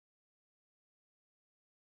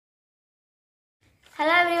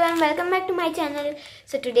Hello everyone, welcome back to my channel.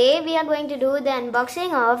 So today we are going to do the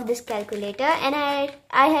unboxing of this calculator, and I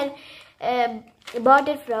had bought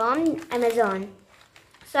it from Amazon.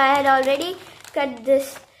 So I had already cut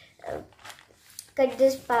this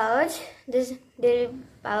pouch, this little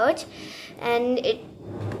pouch, and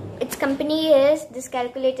this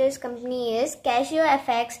calculator's company is Casio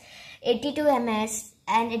FX-82MS,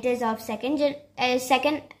 and it is of second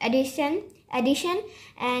edition,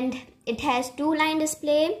 and it has 2-line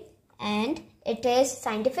display, and it is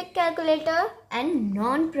scientific calculator and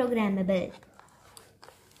non-programmable.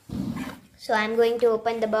 So I'm going to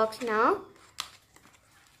open the box now.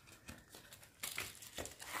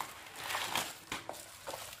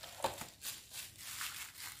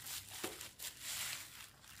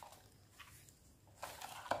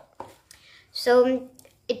 So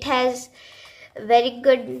it has a very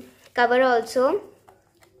good cover also.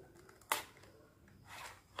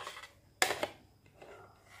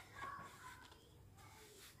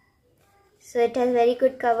 So it has very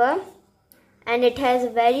good cover, and it has a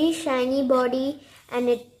very shiny body, and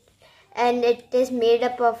it is made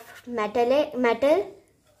up of metal.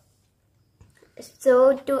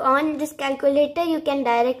 So to on this calculator, you can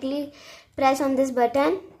directly press on this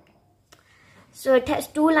button. So it has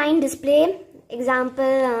 2-line display.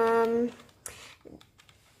 Example,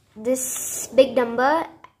 this big number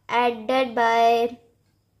added by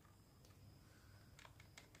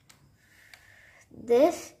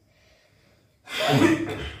this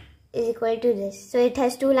is equal to this. So it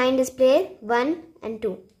has 2-line display, 1 and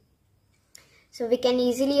 2. So we can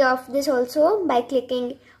easily off this also by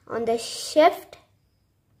clicking on the shift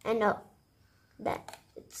and off. That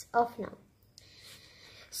it's off now.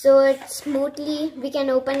 So we can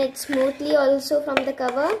open it smoothly also from the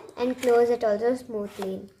cover and close it also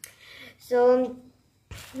smoothly. So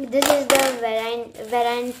this is the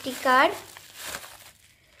warranty card.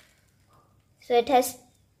 So it has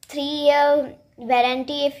 3-year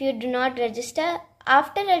warranty if you do not register.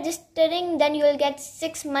 After registering, then you will get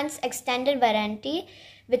 6 months extended warranty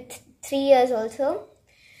with 3 years also.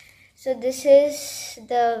 So this is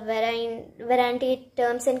the warranty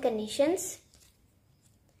terms and conditions.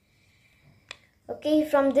 Okay,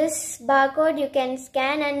 from this barcode you can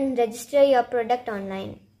scan and register your product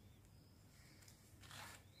online.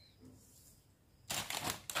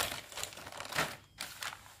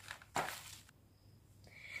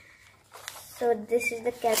 So this is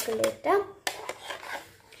the calculator,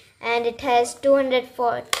 and it has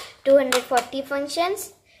 240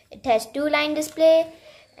 functions. It has 2-line display,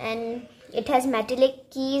 and it has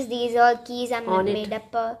metallic keys. These all keys are made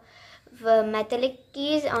up of metallic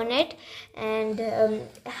keys on it, and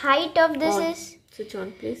height of this is switch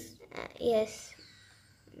on, please. Yes,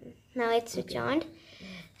 now it's switch on.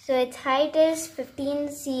 So its height is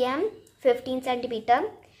 15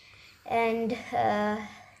 centimeter, and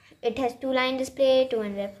it has 2-line display,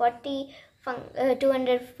 240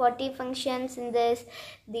 functions in this.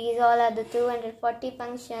 These all are the 240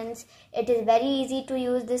 functions. It is very easy to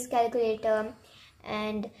use this calculator,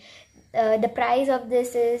 and the price of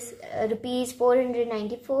this is rupees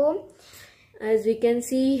 494. As we can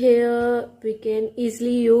see here, we can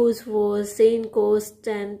easily use for sine, cos,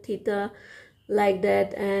 tan, theta, like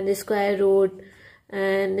that, and square root,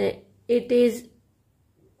 and it is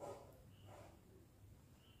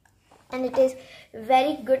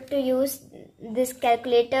very good to use this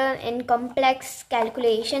calculator in complex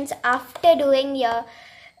calculations after doing your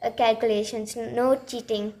calculations. No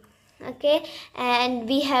cheating. Okay, and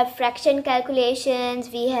we have fraction calculations,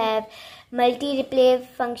 we have multi-replay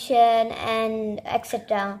function, and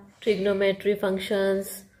etc. Trigonometry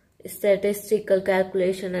functions, statistical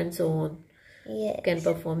calculation, and so on. Yes. Can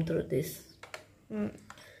perform through this.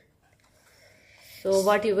 So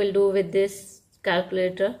what you will do with this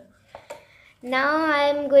calculator? Now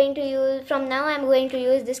I'm going to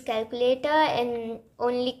use this calculator, and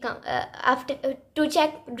only after to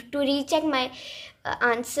recheck my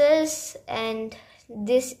answers, and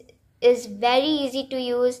this is very easy to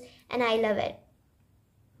use, and I love it.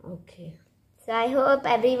 Okay. So I hope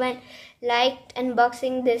everyone liked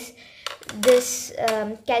unboxing this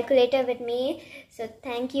calculator with me. So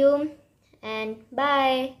thank you and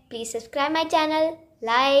bye. Please subscribe my channel,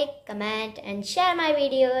 like, comment, and share my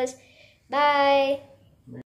videos. Bye.